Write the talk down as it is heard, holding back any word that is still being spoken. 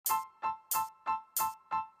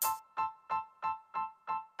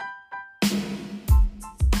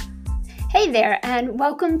Hey there, and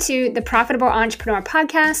welcome to the Profitable Entrepreneur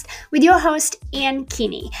Podcast with your host, Ann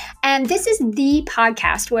Keeney. And this is the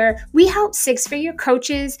podcast where we help six-figure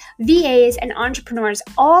coaches, VAs, and entrepreneurs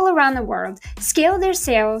all around the world scale their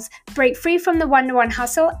sales, break free from the one-to-one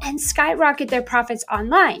hustle, and skyrocket their profits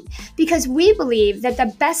online. Because we believe that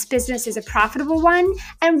the best business is a profitable one,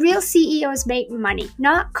 and real CEOs make money,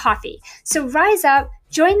 not coffee. So rise up,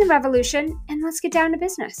 join the revolution, and let's get down to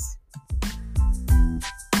business.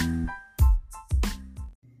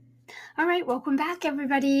 All right, welcome back,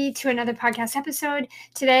 everybody, to another podcast episode.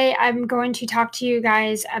 Today, I'm going to talk to you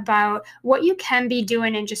guys about what you can be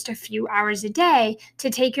doing in just a few hours a day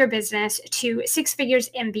to take your business to six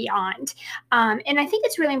figures and beyond. And I think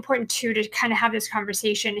it's really important, too, to kind of have this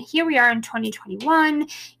conversation. Here we are in 2021,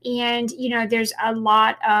 and, there's a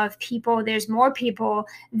lot of people. There's more people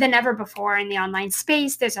than ever before in the online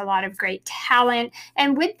space. There's a lot of great talent.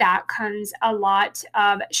 And with that comes a lot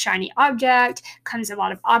of shiny object, comes a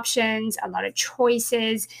lot of options, a lot of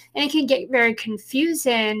choices, and it can get very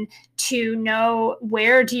confusing to know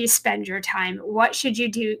where do you spend your time? What should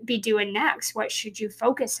you be doing next? What should you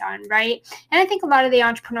focus on, right? And I think a lot of the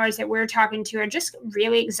entrepreneurs that we're talking to are just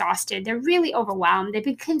really exhausted. They're really overwhelmed. They've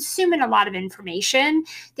been consuming a lot of information.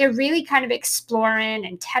 They're really kind of exploring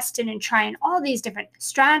and testing and trying all these different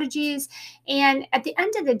strategies. And at the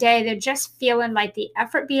end of the day, they're just feeling like the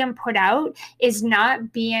effort being put out is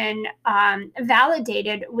not being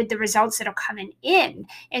validated with the results that are coming in.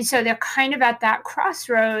 And so they're kind of at that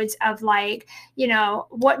crossroads of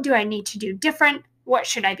what do I need to do different? What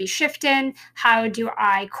should I be shifting? How do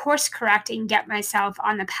I course correct and get myself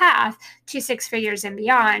on the path to six figures and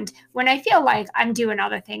beyond when I feel like I'm doing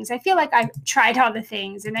other things? I feel like I've tried all the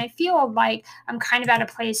things, and I feel like I'm kind of at a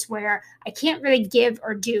place where I can't really give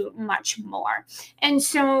or do much more. And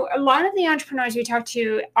so a lot of the entrepreneurs we talk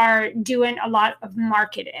to are doing a lot of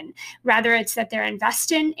marketing, whether it's that they're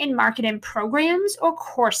investing in marketing programs or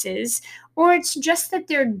courses, or it's just that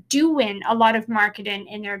they're doing a lot of marketing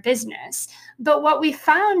in their business. But what we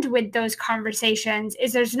found with those conversations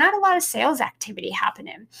is there's not a lot of sales activity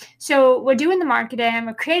happening. So we're doing the marketing,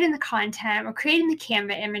 we're creating the content, we're creating the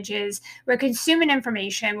Canva images, we're consuming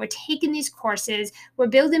information, we're taking these courses, we're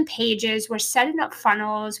building pages, we're setting up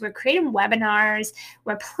funnels, we're creating webinars,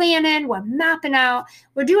 we're planning, we're mapping out,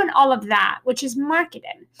 we're doing all of that, which is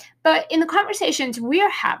marketing. But in the conversations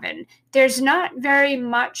we're having, there's not very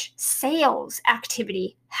much sales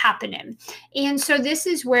activity happening. And so this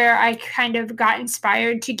is where I kind of got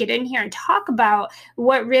inspired to get in here and talk about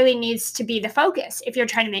what really needs to be the focus if you're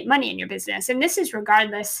trying to make money in your business. And this is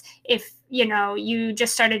regardless if you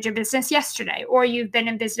just started your business yesterday, or you've been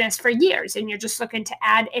in business for years and you're just looking to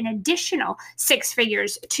add an additional six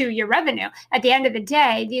figures to your revenue. At the end of the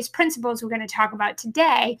day, these principles we're going to talk about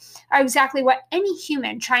today are exactly what any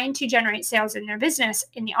human trying to generate sales in their business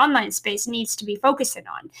in the online space needs to be focusing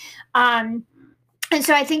on. And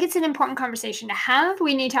so I think it's an important conversation to have.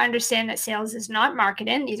 We need to understand that sales is not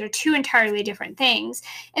marketing. These are two entirely different things.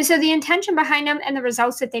 And so the intention behind them and the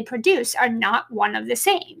results that they produce are not one of the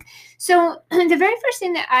same. So the very first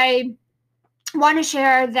thing that I want to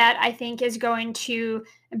share that I think is going to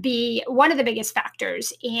be one of the biggest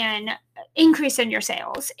factors in increasing your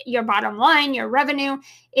sales, your bottom line, your revenue,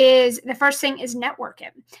 is the first thing is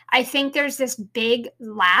networking. I think there's this big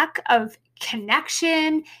lack of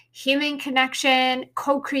connection, human connection,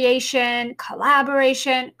 co-creation,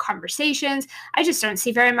 collaboration, conversations. I just don't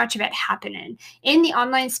see very much of it happening. In the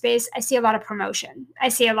online space, I see a lot of promotion. I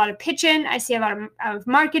see a lot of pitching. I see a lot of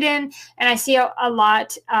marketing, and I see a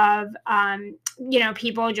lot of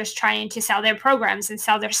people just trying to sell their programs and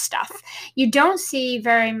sell their stuff. You don't see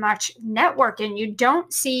very much networking. You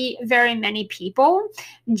don't see very many people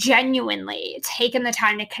genuinely taking the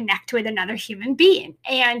time to connect with another human being.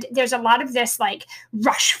 And there's a lot of this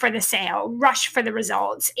rush for the sale, rush for the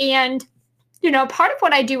results. And part of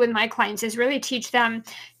what I do with my clients is really teach them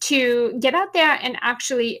to get out there and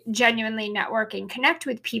actually genuinely network and connect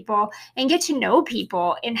with people and get to know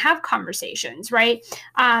people and have conversations, right?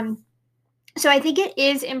 So I think it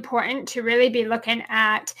is important to really be looking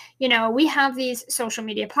at, we have these social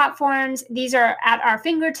media platforms. These are at our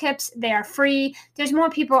fingertips. They are free. There's more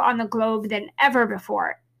people on the globe than ever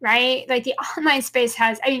before. right? Like the online space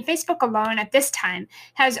has, Facebook alone at this time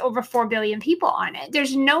has over 4 billion people on it.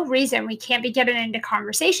 There's no reason we can't be getting into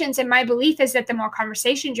conversations. And my belief is that the more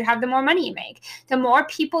conversations you have, the more money you make. The more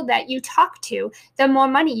people that you talk to, the more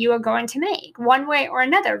money you are going to make one way or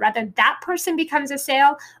another, whether that person becomes a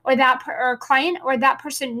sale or or a client, or that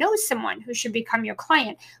person knows someone who should become your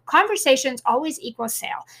client. Conversations always equal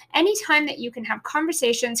sale. Anytime that you can have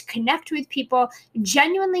conversations, connect with people,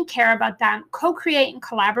 genuinely care about them, co-create and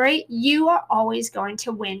collaborate collaborate, you are always going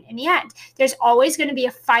to win in the end. There's always going to be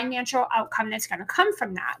a financial outcome that's going to come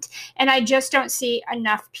from that. And I just don't see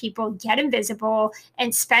enough people get invisible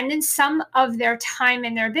and spending some of their time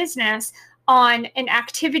in their business on an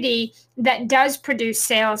activity that does produce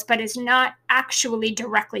sales, but is not actually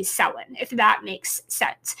directly selling, if that makes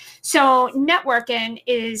sense. So networking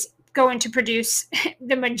is going to produce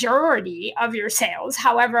the majority of your sales.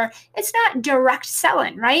 However, it's not direct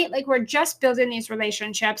selling, right? Like, we're just building these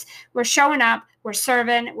relationships. We're showing up, we're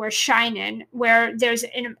serving, we're shining, where there's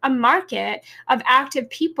a market of active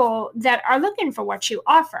people that are looking for what you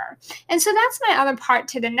offer. And so that's my other part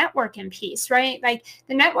to the networking piece, right? Like,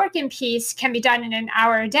 the networking piece can be done in an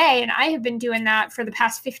hour a day. And I have been doing that for the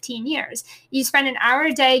past 15 years. You spend an hour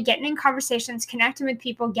a day getting in conversations, connecting with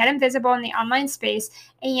people, getting visible in the online space.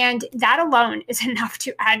 And that alone is enough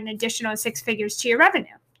to add an additional 6 figures to your revenue.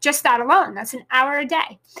 Just that alone, that's an hour a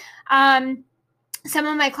day. Some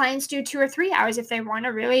of my clients do 2 or 3 hours if they want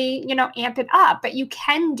to really, amp it up, but you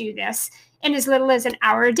can do this in as little as an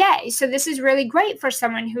hour a day. So this is really great for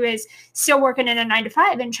someone who is still working in a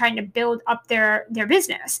 9-to-5 and trying to build up their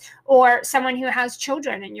business, or someone who has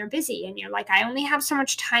children and you're busy and you're like, I only have so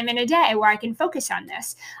much time in a day where I can focus on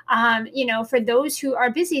this. For those who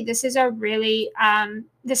are busy, this is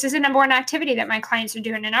this is the number one activity that my clients are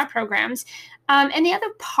doing in our programs. And the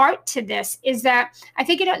other part to this is that I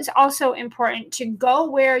think it is also important to go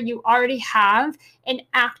where you already have an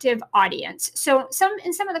active audience. So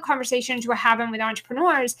in some of the conversations we're having with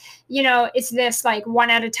entrepreneurs, it's this like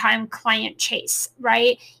one at a time client chase,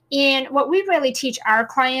 right? And what we really teach our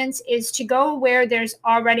clients is to go where there's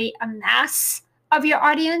already a mass of your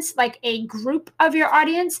audience, like a group of your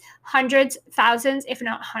audience, hundreds, thousands, if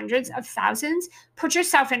not hundreds of thousands. Put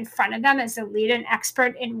yourself in front of them as a lead and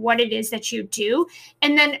expert in what it is that you do,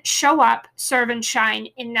 and then show up, serve, and shine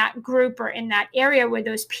in that group or in that area where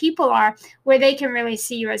those people are, where they can really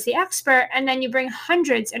see you as the expert. And then you bring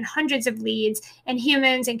hundreds and hundreds of leads and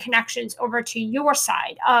humans and connections over to your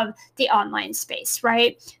side of the online space,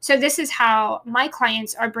 right? So this is how my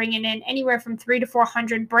clients are bringing in anywhere from 300 to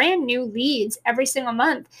 400 brand new leads every single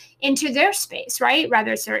month into their space, right?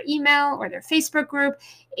 Whether it's their email or their Facebook group,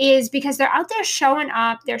 is because they're out there showing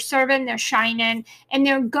up, they're serving, they're shining, and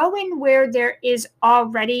they're going where there is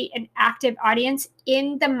already an active audience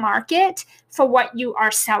in the market for what you are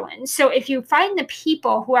selling. So if you find the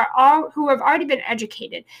people who have already been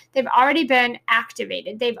educated, they've already been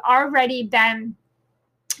activated, they've already been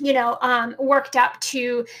worked up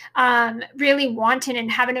to really wanting and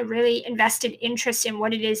having a really invested interest in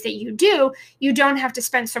what it is that you do, you don't have to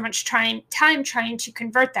spend so much time trying to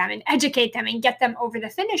convert them and educate them and get them over the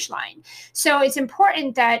finish line. So it's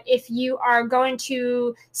important that if you are going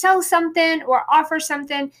to sell something or offer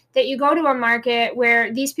something, that you go to a market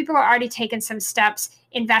where these people are already taking some steps,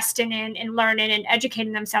 investing in and learning and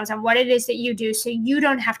educating themselves on what it is that you do, so you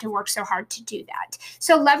don't have to work so hard to do that.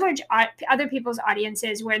 So leverage other people's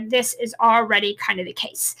audiences where this is already kind of the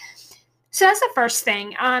case. So that's the first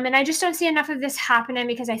thing. And I just don't see enough of this happening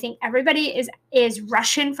because I think everybody is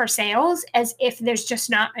rushing for sales as if there's just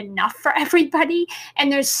not enough for everybody.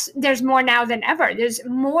 And there's more now than ever. There's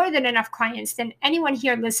more than enough clients than anyone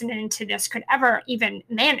here listening to this could ever even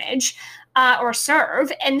manage or serve.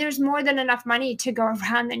 And there's more than enough money to go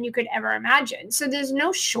around than you could ever imagine. So there's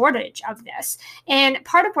no shortage of this. And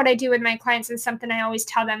part of what I do with my clients, and something I always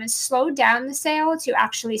tell them, is slow down the sale to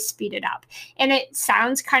actually speed it up. And it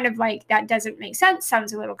sounds kind of like that doesn't make sense,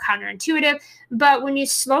 sounds a little counterintuitive, but when you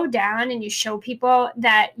slow down and you show people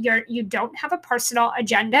that you don't have a personal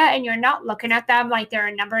agenda and you're not looking at them like they're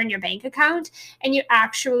a number in your bank account, and you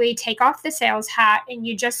actually take off the sales hat and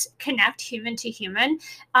you just connect human to human,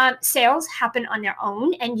 sales happen on their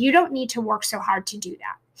own and you don't need to work so hard to do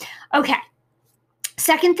that. Okay.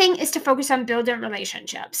 Second thing is to focus on building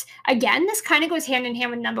relationships. Again, this kind of goes hand in hand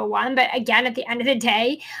with number one, but again, at the end of the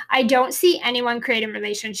day, I don't see anyone creating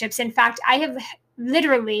relationships. In fact, I have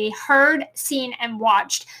literally heard, seen, and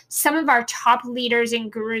watched some of our top leaders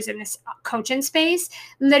and gurus in this coaching space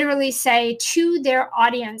literally say to their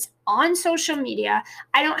audience on social media,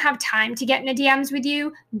 I don't have time to get in the DMs with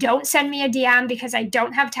you. Don't send me a DM because I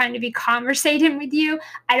don't have time to be conversating with you.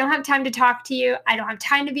 I don't have time to talk to you. I don't have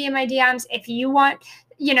time to be in my DMs. If you want,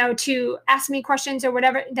 to ask me questions or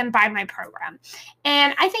whatever, then buy my program.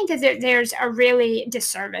 And I think that there's a really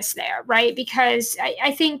disservice there, right? Because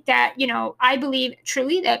I think that, I believe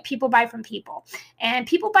truly that people buy from people, and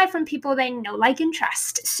people buy from people they know, like, and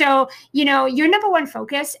trust. So, your number one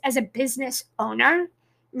focus as a business owner,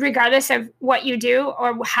 regardless of what you do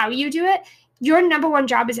or how you do it, your number one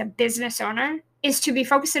job as a business owner is to be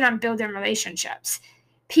focusing on building relationships.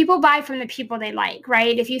 people buy from the people they like,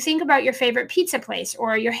 right? If you think about your favorite pizza place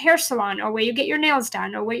or your hair salon or where you get your nails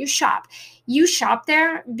done or where you shop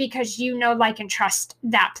there because you know, like, and trust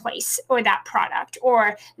that place or that product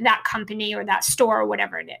or that company or that store or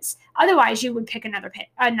whatever it is. Otherwise, you would pick another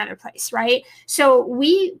place, right? So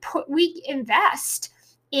we invest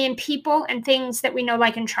in people and things that we know,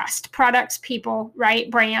 like, and trust, products, people, right?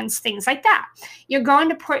 Brands, things like that. You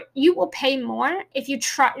will pay more if you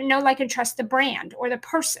know, like, and trust the brand or the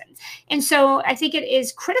person. And so I think it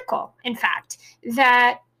is critical, in fact,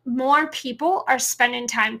 that more people are spending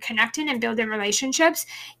time connecting and building relationships.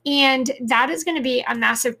 And that is going to be a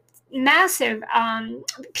massive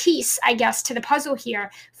piece, I guess, to the puzzle here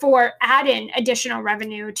for adding additional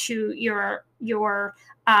revenue to your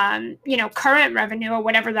current revenue or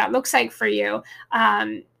whatever that looks like for you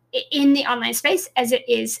in the online space as it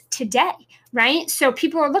is today, right? So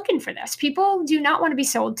people are looking for this. People do not want to be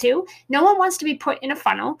sold to. No one wants to be put in a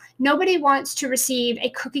funnel. Nobody wants to receive a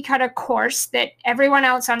cookie cutter course that everyone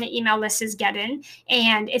else on the email list is getting,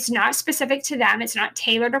 and it's not specific to them. It's not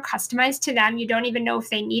tailored or customized to them. You don't even know if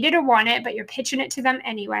they need it or want it, but you're pitching it to them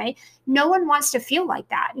anyway. No one wants to feel like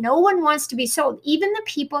that. No one wants to be sold. Even the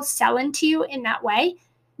people selling to you in that way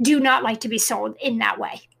do not like to be sold in that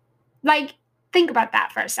way. Like, think about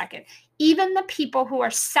that for a second. Even the people who are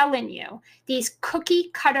selling you these cookie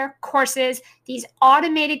cutter courses, these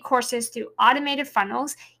automated courses through automated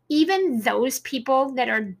funnels, even those people that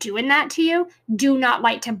are doing that to you do not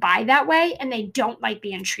like to buy that way, and they don't like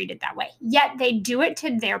being treated that way. Yet they do it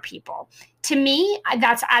to their people. To me,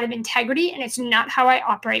 that's out of integrity, and it's not how I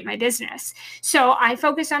operate my business. So I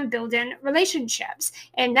focus on building relationships.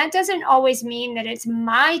 And that doesn't always mean that it's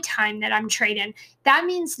my time that I'm trading. That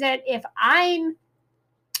means that if I'm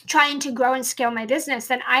trying to grow and scale my business,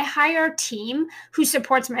 then I hire a team who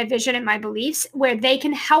supports my vision and my beliefs, where they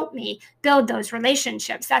can help me build those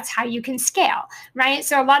relationships. That's how you can scale, right?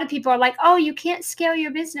 So a lot of people are like, oh, you can't scale your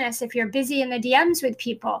business if you're busy in the DMs with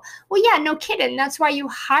people. Well, yeah, no kidding. That's why you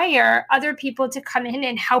hire other people to come in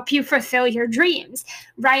and help you fulfill your dreams,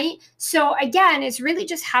 right? So again, it's really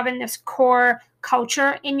just having this core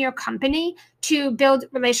culture in your company to build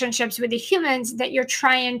relationships with the humans that you're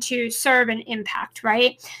trying to serve and impact,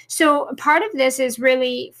 right? So part of this is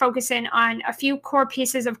really focusing on a few core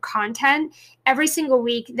pieces of content every single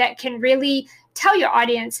week that can really tell your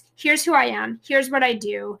audience, here's who I am, here's what I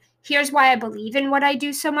do, here's why I believe in what I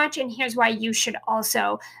do so much, and here's why you should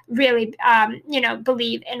also really,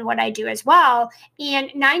 believe in what I do as well.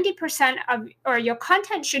 And 90% or your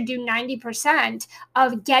content should do 90%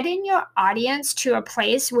 of getting your audience to a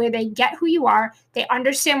place where they get who you are, they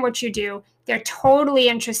understand what you do, they're totally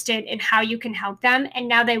interested in how you can help them, and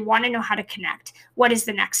now they want to know how to connect. What is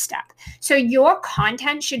the next step? So your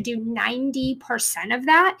content should do 90% of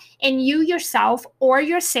that, and you yourself or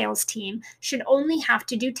your sales team should only have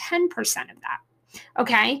to do 10% of that.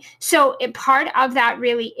 Okay, so part of that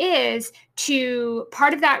really is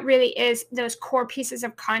those core pieces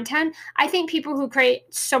of content. I think people who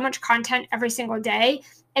create so much content every single day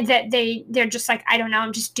that they're just like, I don't know,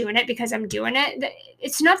 I'm just doing it because I'm doing it.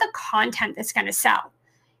 It's not the content that's going to sell.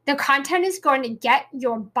 The content is going to get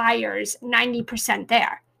your buyers 90%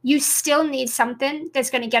 there. You still need something that's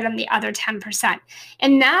going to get them the other 10%.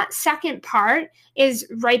 And that second part is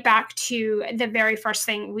right back to the very first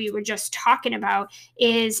thing we were just talking about,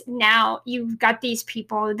 is now you've got these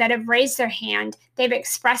people that have raised their hand, they've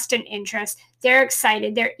expressed an interest, they're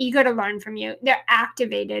excited, they're eager to learn from you, they're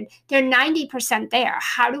activated, they're 90% there.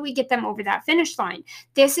 How do we get them over that finish line?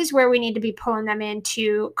 This is where we need to be pulling them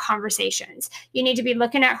into conversations. You need to be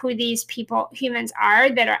looking at who these humans are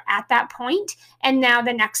that are at that point. And now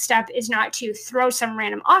the next step is not to throw some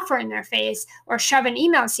random offer in their face or shove an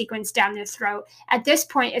email sequence down their throat. At this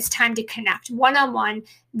point, it's time to connect one-on-one.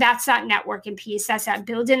 That's that networking piece. That's that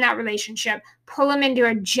building that relationship, pull them into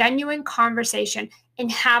a genuine conversation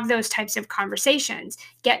and have those types of conversations.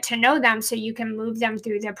 Get to know them so you can move them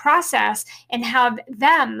through the process and have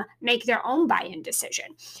them make their own buy-in decision.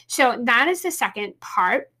 So that is the second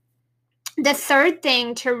part. The third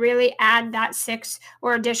thing to really add that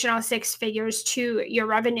additional 6 figures to your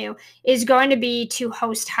revenue is going to be to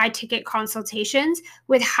host high ticket consultations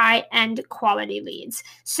with high end quality leads.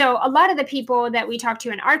 So a lot of the people that we talk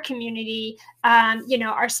to in our community,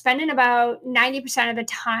 are spending about 90% of the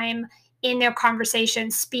time in their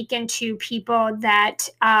conversations speaking to people that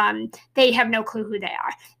they have no clue who they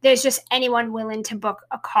are. There's just anyone willing to book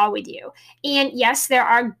a call with you. And yes, there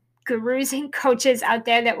are gurus and coaches out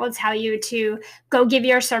there that will tell you to go give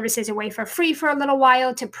your services away for free for a little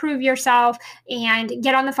while to prove yourself and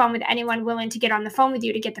get on the phone with anyone willing to get on the phone with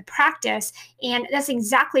you to get the practice. And that's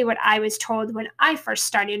exactly what I was told when I first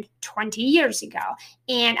started 20 years ago.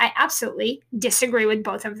 And I absolutely disagree with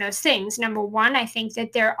both of those things. Number one, I think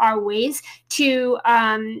that there are ways to,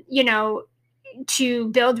 to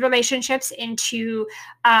build relationships and to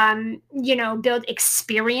build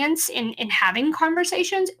experience in having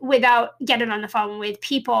conversations without getting on the phone with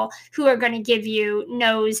people who are going to give you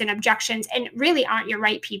no's and objections and really aren't your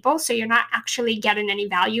right people. So you're not actually getting any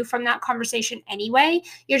value from that conversation anyway.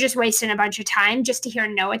 You're just wasting a bunch of time just to hear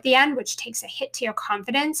no at the end, which takes a hit to your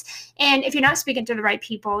confidence. And if you're not speaking to the right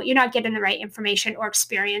people, you're not getting the right information or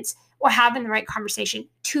experience or having the right conversation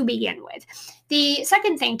to begin with. The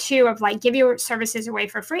second thing too of like give your services away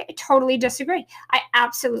for free, I totally disagree. I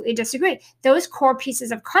absolutely disagree. Those core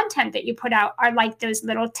pieces of content that you put out are like those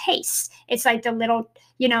little tastes. It's like the little,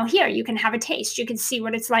 here, you can have a taste. You can see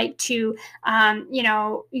what it's like to,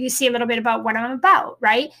 you see a little bit about what I'm about,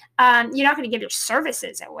 right? You're not going to give your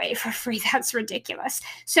services away for free. That's ridiculous.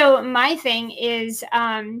 So my thing is,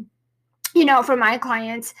 for my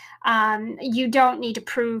clients, you don't need to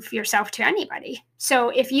prove yourself to anybody. So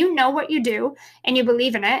if you know what you do and you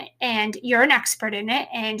believe in it and you're an expert in it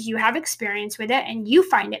and you have experience with it and you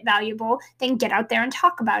find it valuable, then get out there and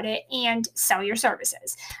talk about it and sell your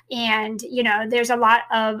services. And, there's a lot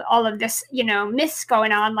of all of this, myths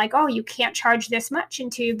going on like, oh, you can't charge this much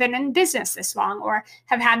until you've been in business this long or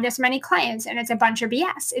have had this many clients. And it's a bunch of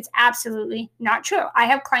BS. It's absolutely not true. I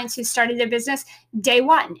have clients who started their business day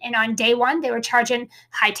one. And on day one, they were charging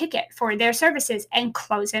high ticket for their services and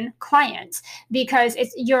closing clients because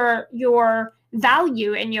it's your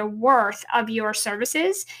value and your worth of your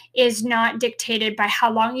services is not dictated by how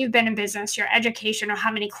long you've been in business, your education, or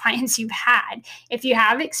how many clients you've had. If you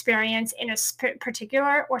have experience in a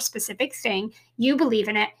particular or specific thing, you believe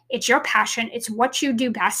in it, it's your passion, it's what you do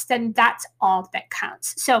best, then that's all that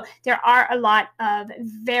counts. So there are a lot of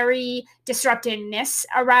very disruptive myths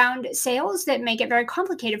around sales that make it very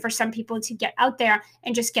complicated for some people to get out there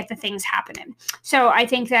and just get the things happening. So I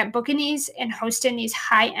think that booking these and hosting these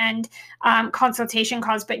high-end consultation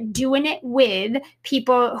calls, but doing it with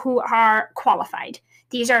people who are qualified.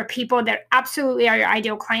 These are people that absolutely are your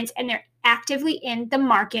ideal clients and they're actively in the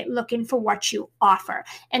market looking for what you offer.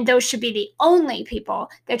 And those should be the only people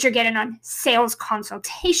that you're getting on sales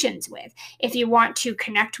consultations with. If you want to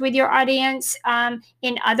connect with your audience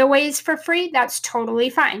in other ways for free, that's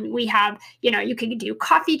totally fine. We have, you can do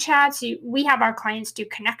coffee chats. We have our clients do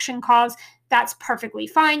connection calls. That's perfectly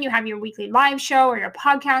fine. You have your weekly live show or your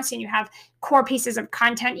podcast and you have core pieces of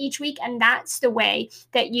content each week. And that's the way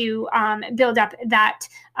that you build up that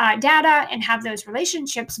data and have those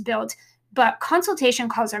relationships built. But consultation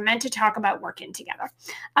calls are meant to talk about working together.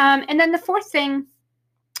 And then the fourth thing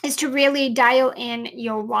is to really dial in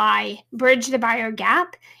your why, bridge the buyer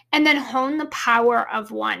gap, and then hone the power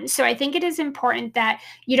of one. So I think it is important that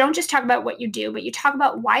you don't just talk about what you do, but you talk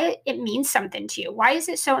about why it means something to you. Why is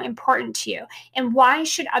it so important to you? And why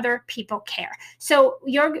should other people care? So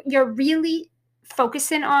you're really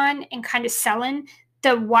focusing on and kind of selling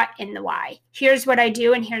the what and the why. Here's what I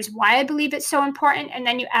do and here's why I believe it's so important. And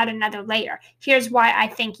then you add another layer. Here's why I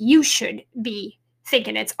think you should be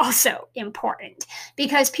thinking it's also important,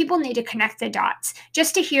 because people need to connect the dots.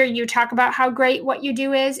 Just to hear you talk about how great what you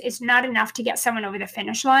do is not enough to get someone over the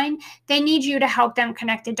finish line. They need you to help them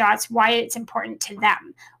connect the dots, why it's important to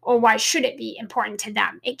them, or why should it be important to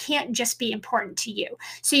them. It can't just be important to you.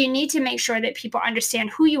 So you need to make sure that people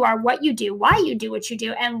understand who you are, what you do, why you do what you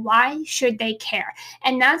do, and why should they care.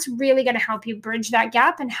 And that's really going to help you bridge that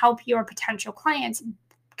gap and help your potential clients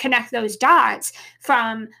connect those dots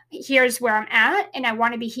from here's where I'm at and I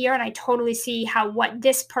want to be here and I totally see how what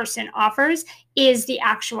this person offers is the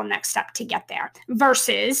actual next step to get there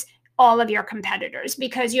versus all of your competitors,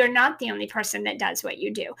 because you're not the only person that does what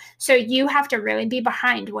you do. So you have to really be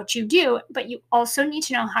behind what you do, but you also need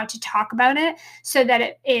to know how to talk about it so that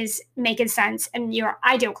it is making sense and your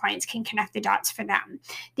ideal clients can connect the dots for them.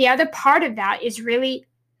 The other part of that is really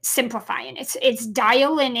simplifying. It's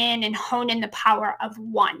dialing in and honing the power of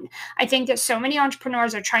one. I think that so many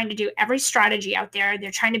entrepreneurs are trying to do every strategy out there. They're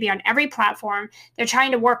trying to be on every platform. They're trying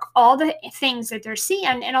to work all the things that they're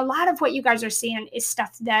seeing. And a lot of what you guys are seeing is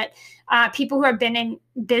stuff that people who have been in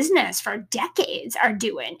business for decades are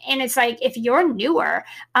doing. And it's like, if you're newer,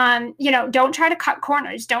 don't try to cut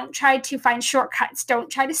corners. Don't try to find shortcuts. Don't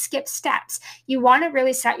try to skip steps. You want to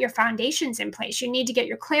really set your foundations in place. You need to get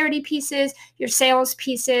your clarity pieces, your sales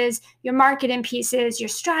pieces, your marketing pieces, your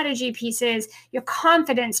strategy pieces, your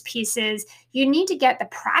confidence pieces. You need to get the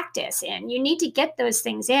practice in. You need to get those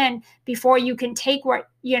things in before you can take what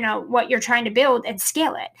you're trying to build and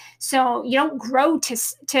scale it. So you don't grow to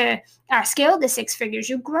scale to six figures,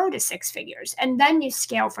 you grow to six figures, and then you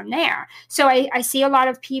scale from there. So I see a lot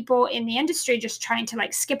of people in the industry just trying to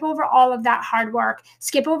skip over all of that hard work,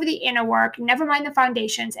 skip over the inner work, never mind the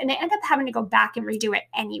foundations, and they end up having to go back and redo it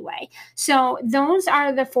anyway. So those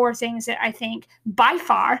are the 4 things that I think by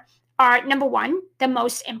far are, number 1, the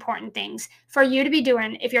most important things for you to be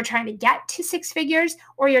doing if you're trying to get to 6 figures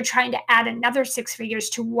or you're trying to add another 6 figures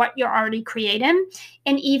to what you're already creating.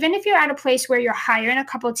 And even if you're at a place where you're hiring a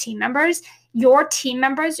couple of team members, your team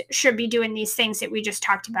members should be doing these things that we just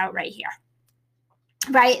talked about right here.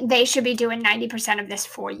 Right? They should be doing 90% of this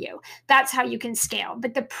for you. That's how you can scale.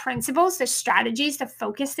 But the principles, the strategies, the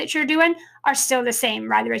focus that you're doing are still the same,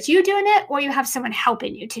 whether it's you doing it or you have someone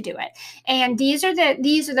helping you to do it. And these are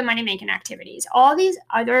the money-making activities. All these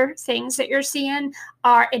other things that you're seeing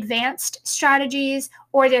are advanced strategies,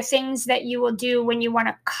 or they're things that you will do when you want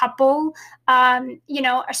to couple,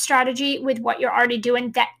 a strategy with what you're already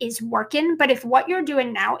doing that is working. But if what you're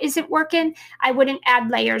doing now isn't working, I wouldn't add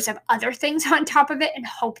layers of other things on top of it and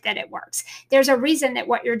hope that it works. There's a reason that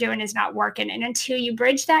what you're doing is not working. And until you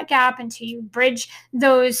bridge that gap, until you bridge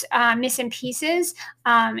those missing pieces,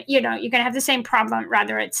 you're going to have the same problem,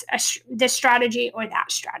 whether it's this strategy or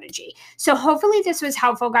that strategy. So hopefully this was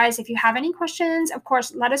helpful, guys. If you have any questions, of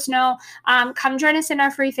course, let us know. Come join us in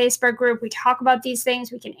our free Facebook group. We talk about these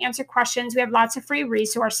things. We can answer questions. We have lots of free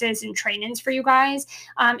resources and trainings for you guys.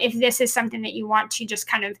 If this is something that you want to just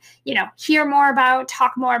kind of, hear more about,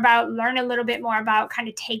 talk more about, learn a little bit more about, kind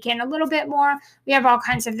of take in a little bit more, we have all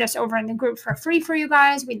kinds of this over in the group for free for you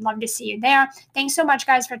guys. We'd love to see you there. Thanks so much,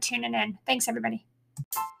 guys, for tuning in. Thanks, everybody.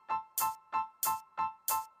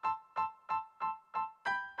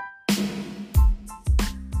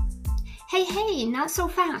 Hey, not so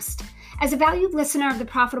fast. As a valued listener of the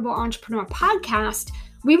Profitable Entrepreneur podcast,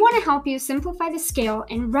 we want to help you simplify the scale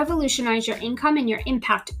and revolutionize your income and your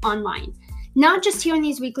impact online. Not just here in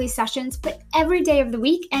these weekly sessions, but every day of the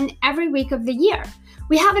week and every week of the year.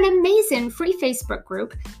 We have an amazing free Facebook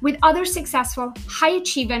group with other successful,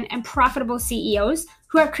 high-achieving, and profitable CEOs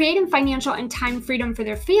who are creating financial and time freedom for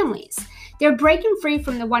their families. They're breaking free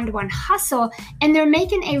from the one-to-one hustle, and they're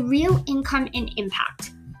making a real income and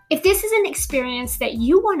impact. If this is an experience that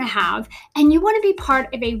you want to have and you want to be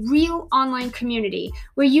part of a real online community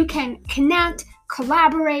where you can connect,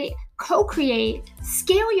 collaborate, co-create,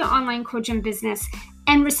 scale your online coaching business,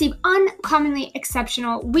 and receive uncommonly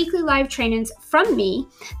exceptional weekly live trainings from me,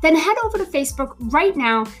 then head over to Facebook right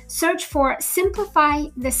now, search for Simplify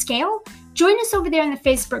the Scale. Join us over there in the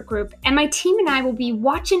Facebook group, and my team and I will be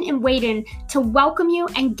watching and waiting to welcome you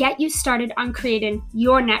and get you started on creating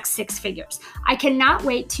your next 6 figures. I cannot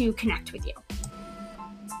wait to connect with you.